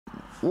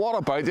What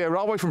about you?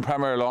 Robbie from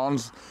Premier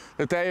Lawns.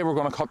 Today we're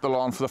going to cut the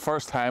lawn for the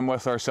first time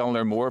with our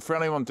cylinder mower. For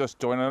anyone just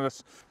joining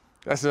us,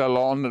 this is a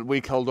lawn that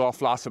we killed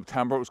off last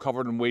September. It was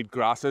covered in weed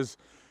grasses,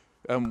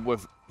 and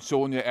we've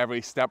shown you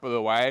every step of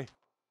the way.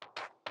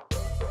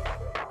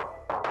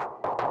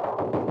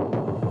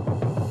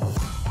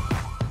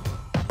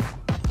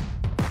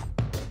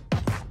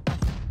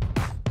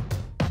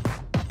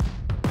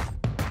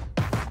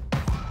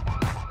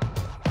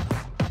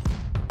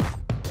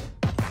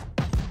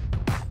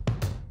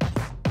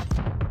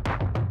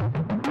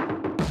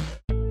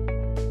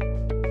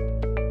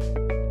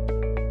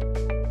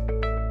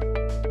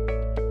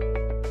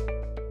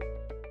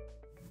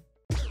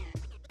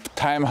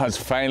 Time has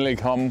finally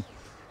come.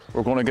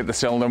 We're going to get the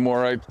cylinder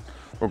mower out.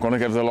 We're going to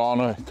give the lawn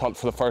a cut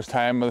for the first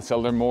time with the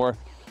cylinder mower.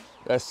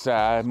 This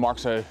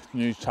marks a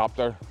new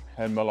chapter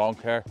in my lawn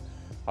care.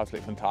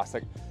 Absolutely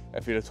fantastic.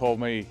 If you'd have told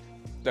me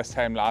this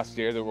time last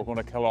year that we're going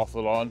to kill off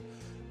the lawn,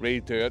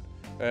 redo it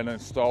and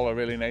install a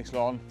really nice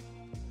lawn.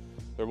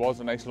 There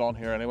was a nice lawn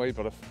here anyway,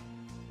 but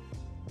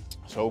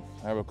so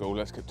there we go,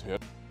 let's get to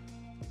it.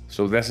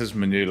 So this is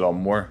my new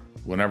lawnmower.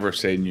 Whenever I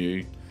say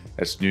new,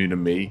 it's new to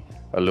me.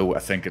 Although I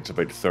think it's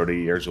about 30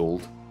 years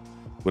old.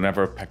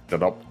 Whenever I picked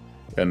it up,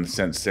 and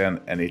since then,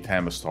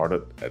 anytime I start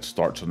it, it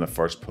starts on the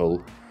first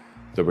pull.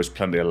 There was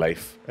plenty of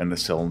life in the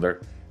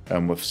cylinder,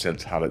 and we've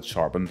since had it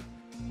sharpened.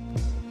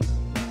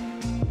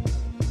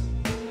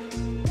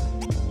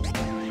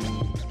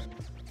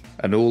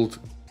 An old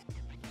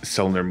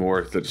cylinder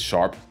mower that's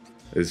sharp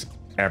is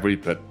every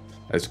bit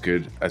as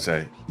good as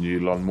a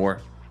new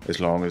lawnmower, as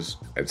long as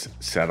it's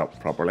set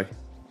up properly.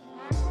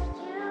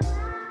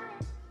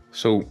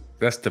 So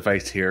this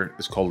device here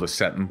is called a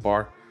setting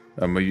bar,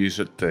 and we use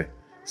it to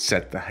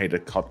set the height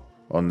of cut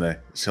on the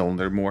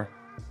cylinder mower.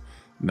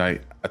 Now,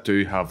 I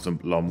do have the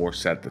lawnmower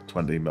set to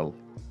 20mm.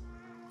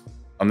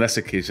 On this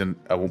occasion,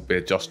 I won't be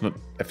adjusting it.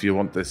 If you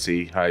want to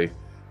see how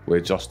we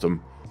adjust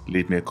them,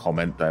 leave me a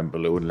comment down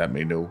below and let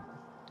me know,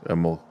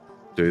 and we'll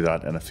do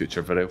that in a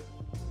future video.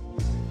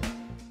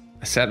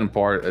 A setting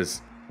bar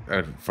is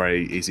a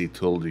very easy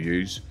tool to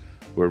use.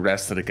 We're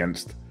rested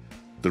against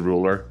the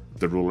roller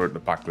at the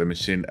back of the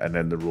machine, and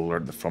then the roller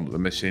at the front of the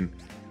machine,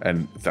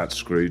 and that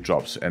screw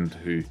drops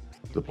into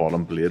the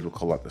bottom blade. We'll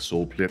call that the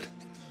sole plate.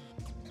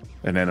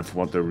 And then if we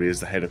want to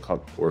raise the height of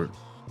cut or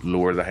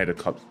lower the height of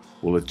cut,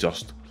 we'll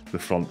adjust the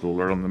front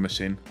roller on the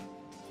machine.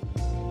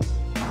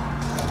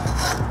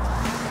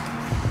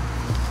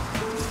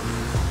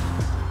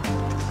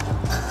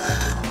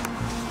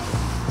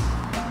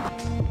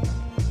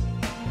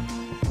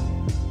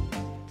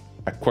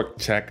 A quick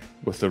check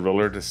with the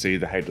roller to see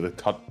the height of the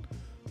cut.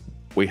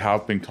 We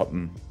have been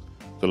cutting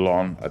the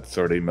lawn at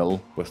 30mm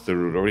with the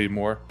rotary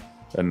mower,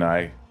 and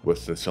now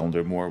with the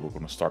cylinder mower we're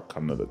going to start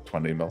cutting it at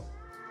 20mm.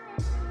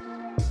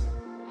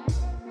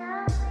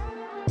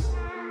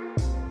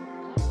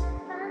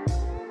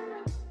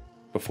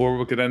 Before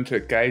we get into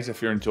it, guys,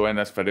 if you're enjoying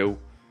this video,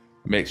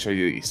 make sure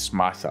you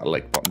smash that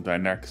like button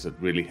down there, because it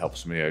really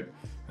helps me out,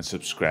 and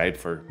subscribe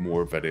for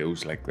more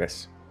videos like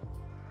this.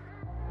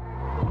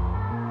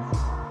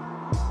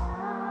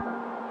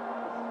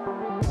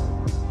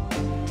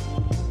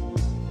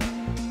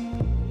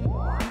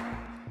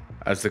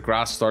 As the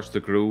grass starts to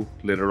grow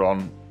later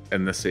on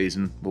in the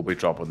season, we'll be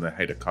dropping the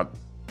height of cut.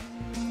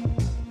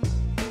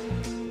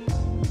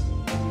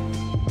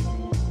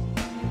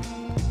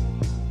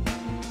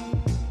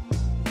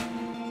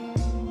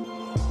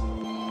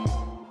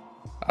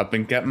 I've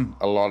been getting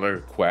a lot of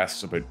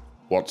requests about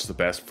what's the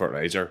best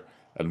fertilizer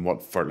and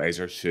what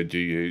fertilizer should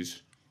you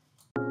use.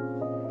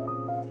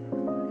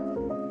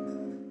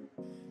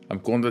 I'm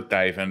going to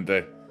dive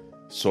into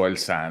soil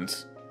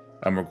science,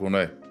 and we're going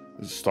to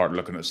start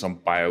looking at some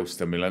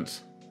biostimulants.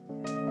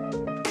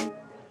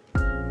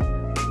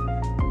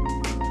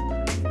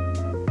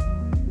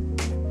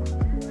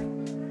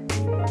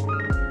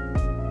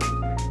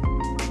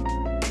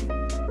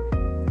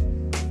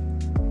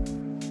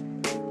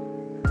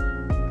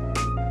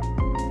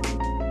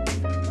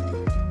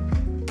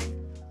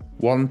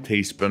 One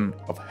teaspoon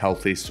of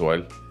healthy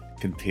soil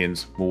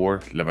contains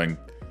more living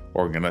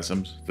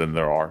organisms than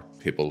there are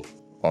people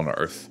on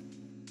Earth.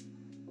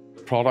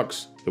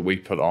 Products that we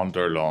put onto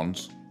our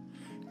lawns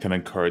can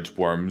encourage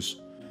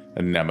worms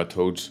and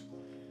nematodes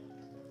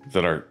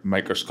that are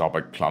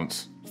microscopic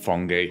plants,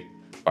 fungi,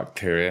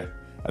 bacteria,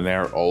 and they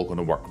are all going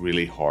to work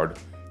really hard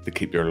to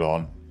keep your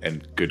lawn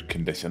in good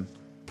condition.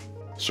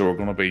 So we're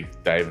going to be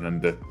diving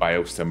into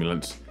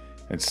biostimulants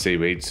and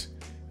seaweeds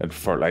and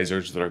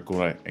fertilizers that are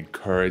going to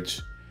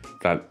encourage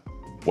that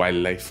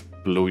wildlife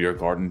below your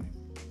garden.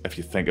 If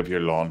you think of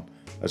your lawn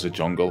as a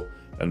jungle,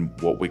 and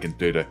what we can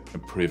do to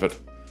improve it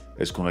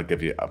is going to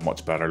give you a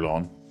much better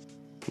lawn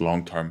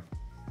long term.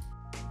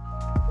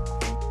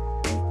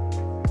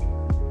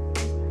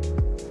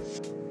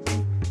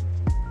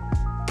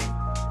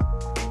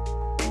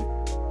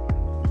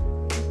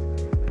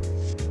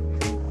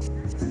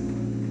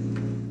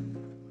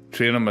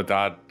 Training my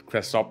dad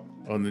Chris up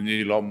on the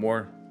new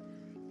lawnmower.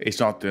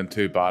 He's not doing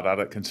too bad at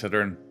it,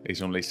 considering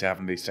he's only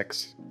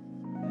 76.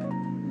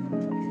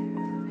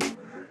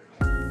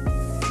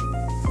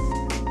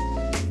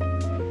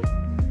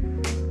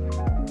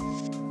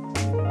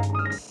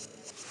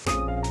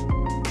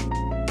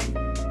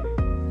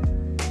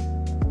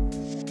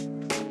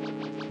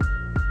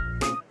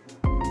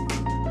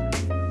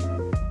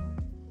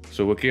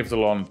 So we gave the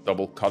lawn a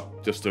double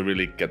cut just to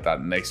really get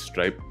that nice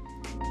stripe.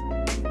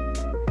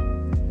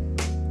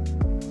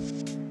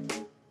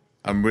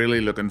 I'm really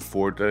looking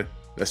forward to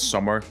this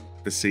summer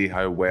to see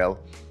how well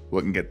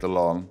we can get the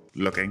lawn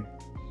looking.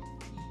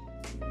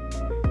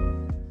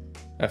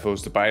 If I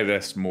was to buy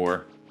this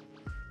mower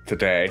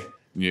today,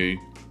 new,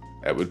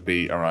 it would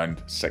be around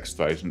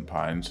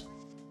 £6,000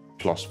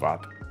 plus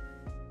VAT.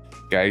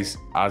 Guys,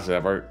 as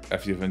ever,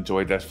 if you've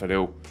enjoyed this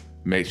video,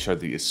 make sure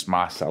that you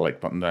smash that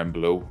like button down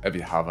below. If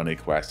you have any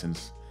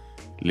questions,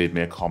 leave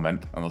me a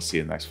comment and I'll see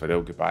you in the next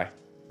video. Goodbye.